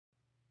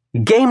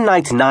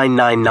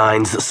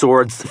Gameknight999's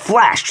swords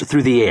flashed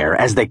through the air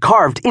as they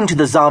carved into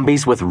the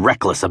zombies with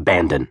reckless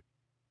abandon.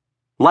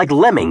 Like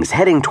lemmings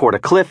heading toward a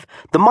cliff,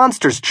 the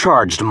monsters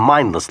charged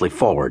mindlessly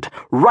forward,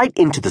 right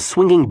into the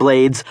swinging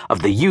blades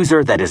of the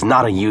user that is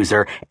not a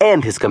user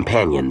and his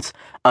companions,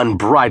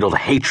 unbridled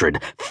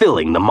hatred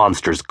filling the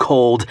monsters'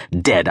 cold,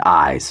 dead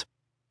eyes.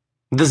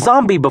 The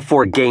zombie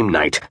before Game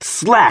Night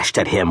slashed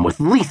at him with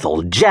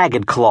lethal,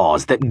 jagged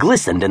claws that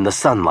glistened in the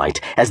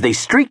sunlight as they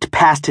streaked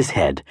past his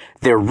head,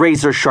 their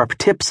razor-sharp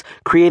tips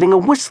creating a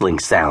whistling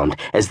sound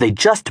as they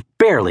just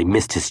barely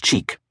missed his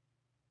cheek.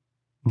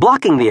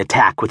 Blocking the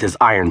attack with his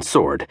iron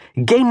sword,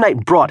 Game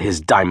Night brought his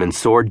diamond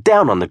sword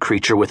down on the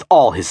creature with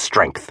all his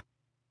strength.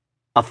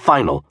 A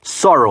final,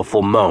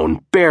 sorrowful moan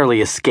barely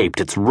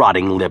escaped its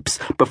rotting lips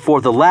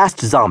before the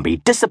last zombie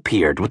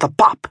disappeared with a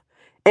pop,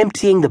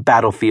 emptying the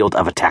battlefield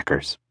of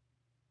attackers.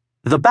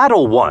 The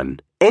battle won.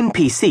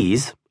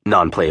 NPCs,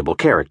 non-playable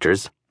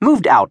characters,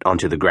 moved out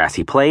onto the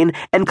grassy plain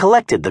and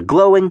collected the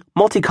glowing,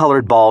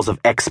 multicolored balls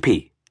of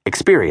XP,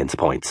 experience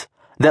points,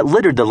 that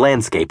littered the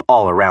landscape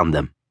all around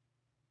them.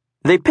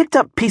 They picked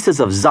up pieces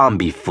of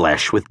zombie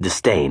flesh with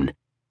disdain,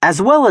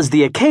 as well as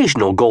the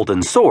occasional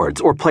golden swords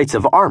or plates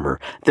of armor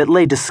that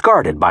lay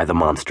discarded by the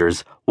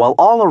monsters, while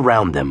all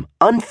around them,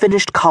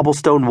 unfinished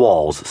cobblestone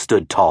walls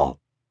stood tall.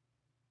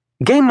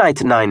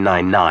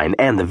 Gameknight999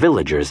 and the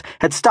villagers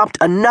had stopped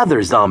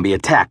another zombie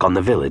attack on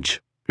the village.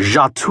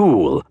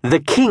 Jatul, the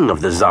king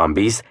of the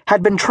zombies,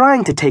 had been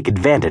trying to take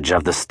advantage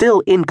of the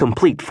still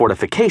incomplete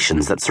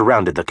fortifications that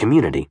surrounded the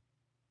community.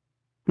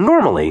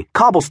 Normally,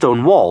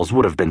 cobblestone walls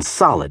would have been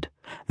solid,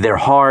 their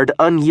hard,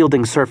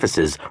 unyielding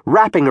surfaces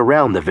wrapping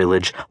around the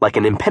village like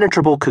an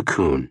impenetrable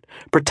cocoon,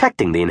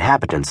 protecting the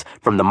inhabitants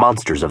from the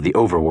monsters of the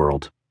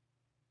overworld.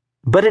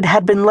 But it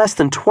had been less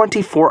than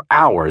 24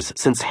 hours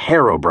since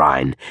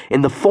Herobrine,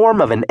 in the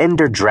form of an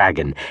ender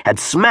dragon, had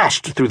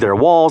smashed through their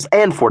walls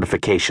and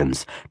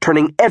fortifications,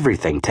 turning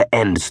everything to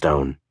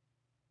endstone.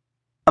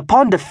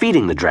 Upon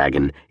defeating the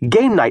dragon,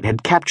 Game Night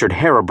had captured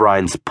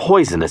Herobrine's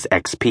poisonous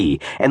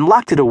XP and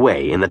locked it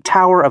away in the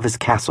tower of his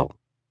castle.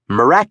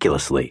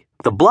 Miraculously,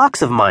 the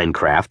blocks of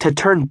Minecraft had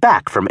turned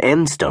back from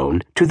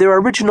endstone to their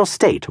original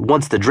state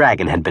once the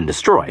dragon had been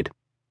destroyed.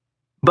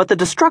 But the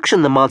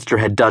destruction the monster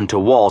had done to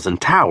walls and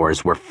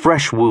towers were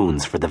fresh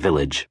wounds for the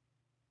village.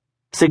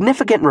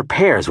 Significant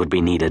repairs would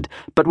be needed,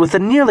 but with a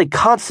nearly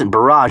constant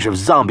barrage of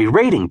zombie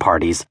raiding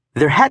parties,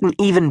 there hadn't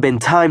even been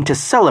time to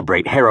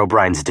celebrate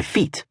Herobrine's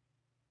defeat.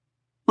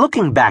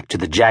 Looking back to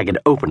the jagged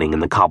opening in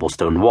the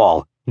cobblestone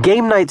wall,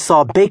 Game Night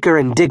saw Baker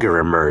and Digger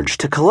emerge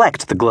to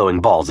collect the glowing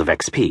balls of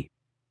XP.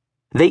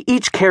 They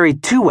each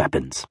carried 2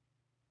 weapons.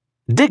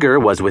 Digger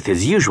was with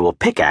his usual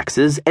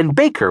pickaxes and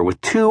Baker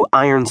with 2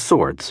 iron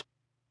swords.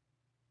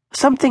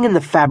 Something in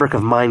the fabric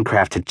of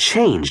Minecraft had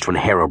changed when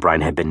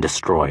Herobrine had been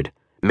destroyed.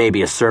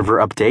 Maybe a server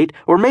update,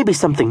 or maybe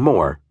something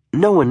more.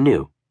 No one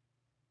knew.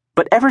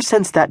 But ever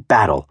since that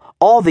battle,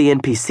 all the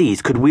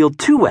NPCs could wield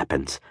 2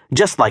 weapons,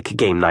 just like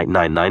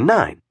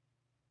Gameknight999.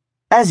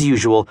 As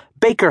usual,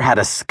 Baker had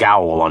a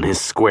scowl on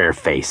his square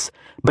face,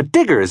 but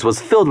Digger's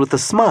was filled with a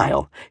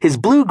smile, his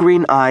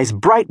blue-green eyes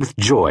bright with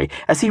joy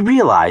as he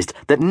realized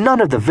that none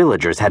of the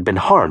villagers had been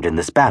harmed in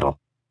this battle.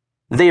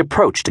 They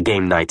approached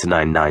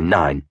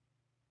Gameknight999.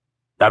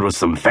 "That was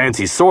some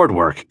fancy sword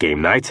work,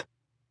 Game Night,"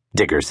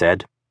 Digger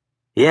said.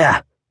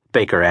 "Yeah,"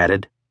 Baker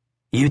added.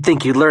 "You'd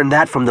think you learned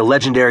that from the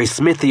legendary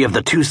smithy of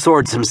the 2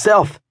 swords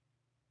himself."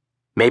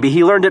 "Maybe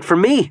he learned it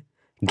from me,"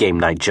 Game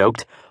Night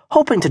joked,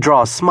 hoping to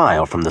draw a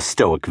smile from the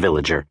stoic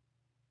villager.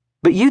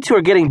 "But you 2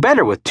 are getting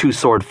better with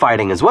 2-sword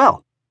fighting as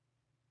well."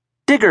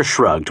 Digger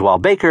shrugged while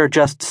Baker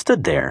just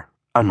stood there,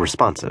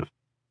 unresponsive.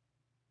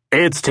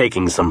 "It's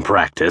taking some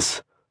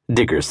practice,"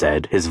 Digger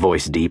said, his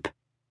voice deep.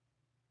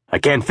 "I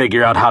can't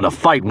figure out how to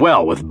fight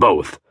well with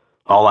both.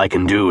 All I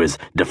can do is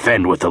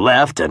defend with the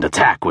left and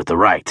attack with the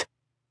right."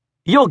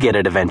 "You'll get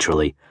it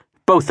eventually.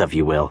 Both of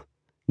you will,"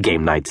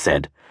 Game Night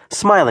said,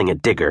 smiling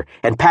at Digger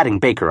and patting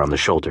Baker on the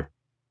shoulder.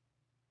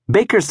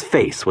 Baker's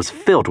face was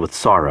filled with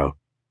sorrow.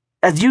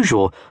 As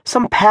usual,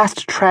 some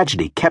past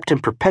tragedy kept him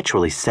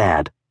perpetually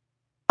sad,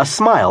 a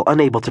smile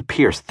unable to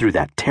pierce through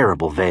that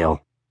terrible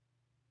veil.